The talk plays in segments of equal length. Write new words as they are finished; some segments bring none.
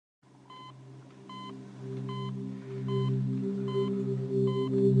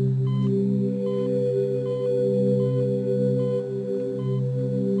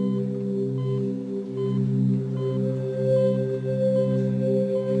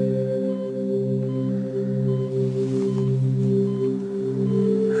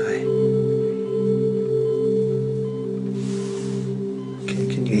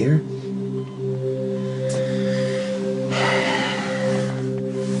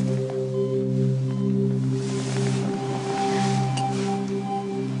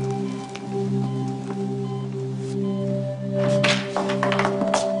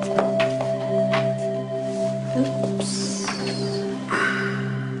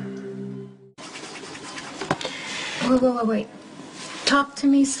Wait. Talk to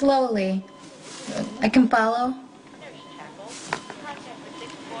me slowly. I can follow.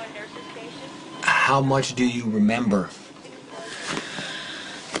 How much do you remember?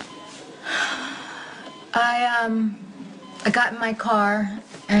 I got in my car,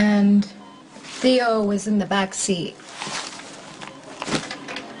 and Theo was in the back seat.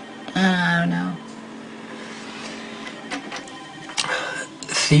 I don't know.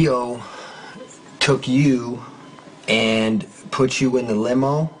 Theo took you and put you in the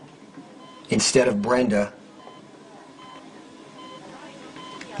limo instead of Brenda.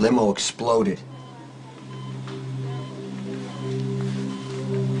 Limo exploded.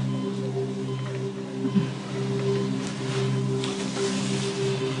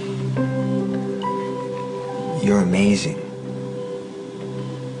 You're amazing.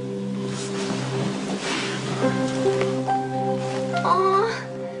 Aw,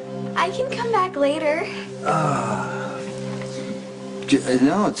 I can come back later.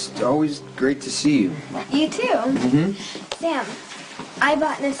 No, it's always great to see you. You too? Mm-hmm. Sam, I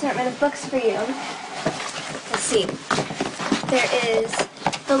bought an assortment of books for you. Let's see. There is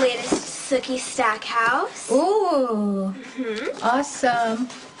the latest Sookie Stackhouse. Ooh. Mm-hmm. Awesome.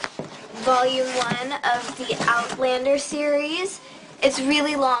 Volume 1 of the Outlander series. It's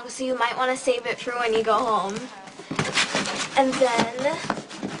really long, so you might want to save it for when you go home. And then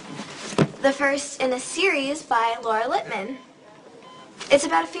the first in a series by Laura Littman. It's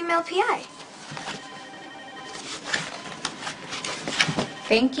about a female PI.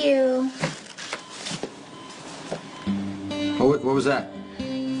 Thank you. What was that?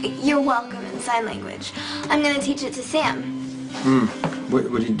 You're welcome in sign language. I'm going to teach it to Sam. What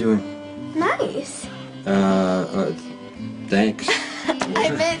are you doing? Nice. Thanks.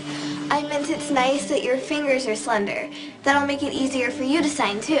 I meant it's nice that your fingers are slender. That'll make it easier for you to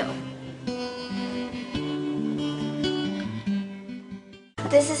sign too.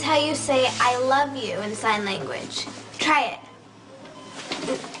 This is how you say I love you in sign language. Try it.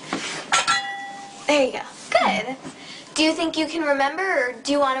 There you go. Good. Do you think you can remember, or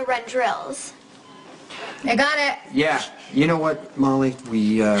do you want to run drills? I got it. Yeah. You know what, Molly?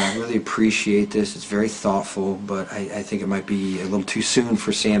 We really appreciate this. It's very thoughtful, but I think it might be a little too soon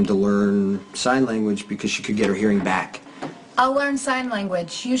for Sam to learn sign language because she could get her hearing back. I'll learn sign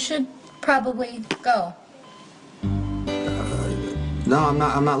language. You should probably go. No,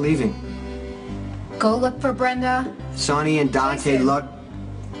 I'm not leaving. Go look for Brenda. Sonny and Dante Jason. look.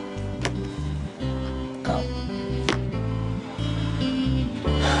 Go.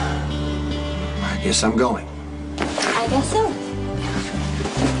 I guess I'm going. I guess so.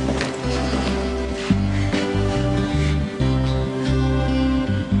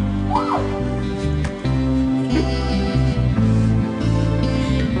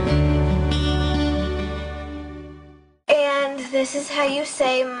 And this is how you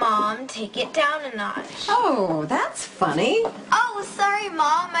say, Mom, take it down a notch. Oh, that's funny. Oh, sorry,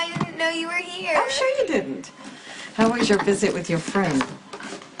 Mom. I didn't know you were here. Oh, sure you didn't. How was your visit with your friend?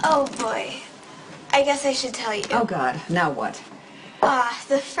 Oh, boy. I guess I should tell you. Oh, God. Now what?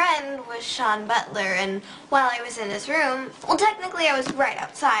 The friend was Sean Butler, and while I was in his room, well, technically I was right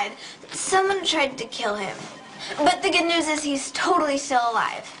outside, someone tried to kill him. But the good news is he's totally still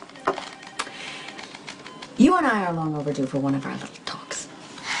alive. You and I are long overdue for one of our little talks.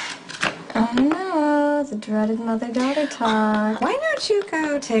 Oh no, the dreaded mother-daughter talk. Why don't you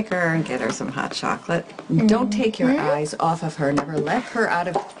go take her and get her some hot chocolate? Don't take your eyes off of her. Never let her out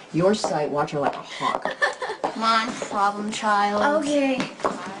of your sight. Watch her like a hawk. Come on, problem child. Okay.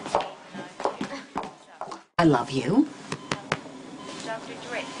 I love you. Dr.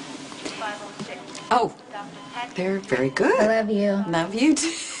 Drake, 506. Oh, they're very I good. love you. Love you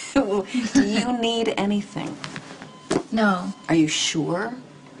too. Do you need anything? No. Are you sure?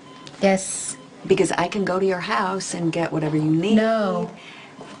 Yes. Because I can go to your house and get whatever you need. No.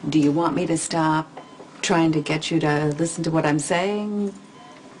 Do you want me to stop trying to get you to listen to what I'm saying?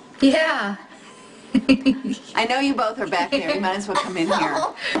 Yeah. I know you both are back there. You might as well come in here.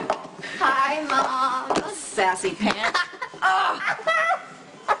 Hi, Mom. Sassy pants.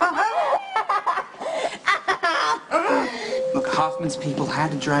 Look, Hoffman's people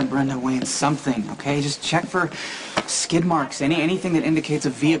had to drive Brenda away in something, okay? Just check for skid marks, anything that indicates a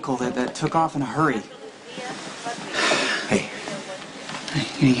vehicle that took off in a hurry. Hey.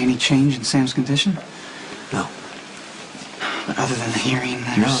 Any change in Sam's condition? No. But other than the hearing,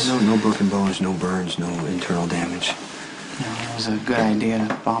 there's... No broken bones, no burns, no internal damage. No, it was a good idea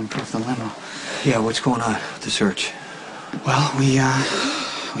to bomb-proof the limo. Yeah, what's going on with the search? Well,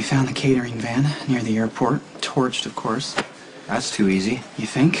 we found the catering van near the airport, torched, of course. That's too easy. You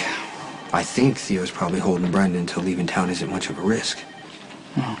think? I think Theo's probably holding Brenda until leaving town isn't much of a risk.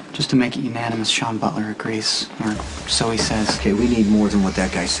 Well, just to make it unanimous, Sean Butler agrees. Or so he says. Okay, we need more than what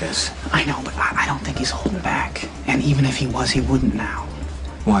that guy says. I know, but I don't think he's holding back. And even if he was, he wouldn't now.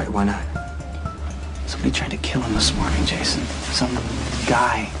 Why not? Somebody tried to kill him this morning, Jason. Some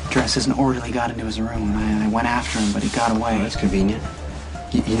guy dressed as an orderly got into his room. I went after him, but he got away. Oh, that's convenient.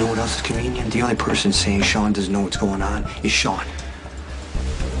 You know what else is convenient? The only person saying Sean doesn't know what's going on is Sean.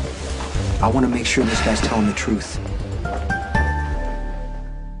 I want to make sure this guy's telling the truth.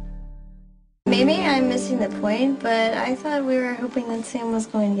 Maybe I'm missing the point, but I thought we were hoping that Sam was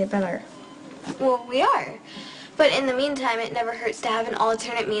going to get better. Well, we are. But in the meantime, it never hurts to have an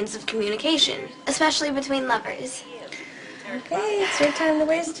alternate means of communication, especially between lovers. Okay, it's your time to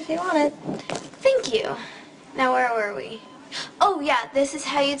waste if you want it. Thank you. Now, where were we? Oh, yeah, this is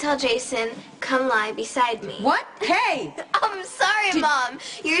how you tell Jason, come lie beside me. What? Hey! I'm sorry, Mom.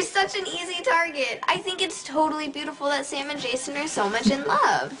 You're such an easy target. I think it's totally beautiful that Sam and Jason are so much in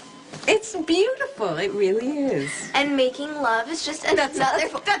love. It's beautiful. It really is. And making love is just another...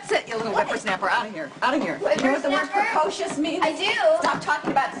 That's it, you little whippersnapper. Out of here. Out of here. You know what the word Whippersnapper? precocious means? I do. Stop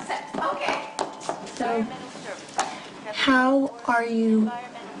talking about sex. Okay. So, how are you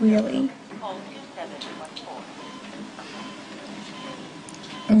really?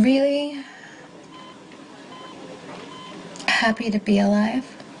 Really happy to be alive.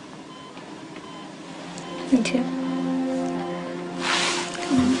 Me too.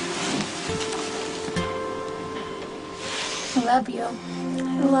 I love you.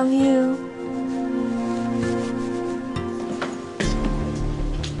 I love you.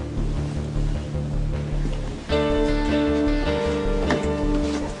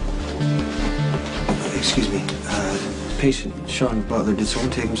 Excuse me. Patient Sean Butler, did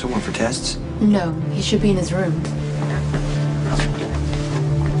someone take him somewhere for tests? No, he should be in his room.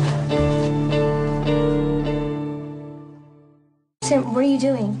 Sam, what are you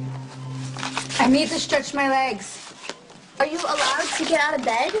doing? I need to stretch my legs. Are you allowed to get out of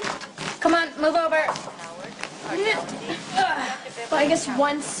bed? Come on, move over. Well, I guess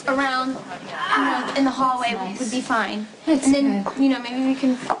once around, in the hallway would be fine. That's and then, good. Maybe we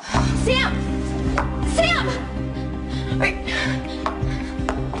can... Sam! Sam! Wait.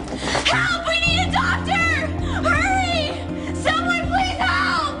 Help! We need a doctor! Hurry! Someone please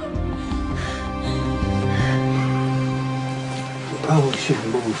help! We probably shouldn't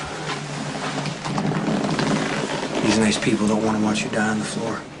move. These nice people don't want to watch you die on the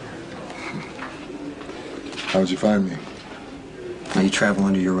floor. How'd you find me? Now, you travel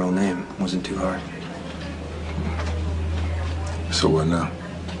under your real name. Wasn't too hard. So what now?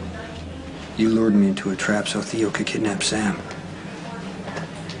 You lured me into a trap so Theo could kidnap Sam.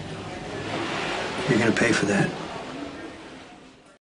 You're gonna pay for that.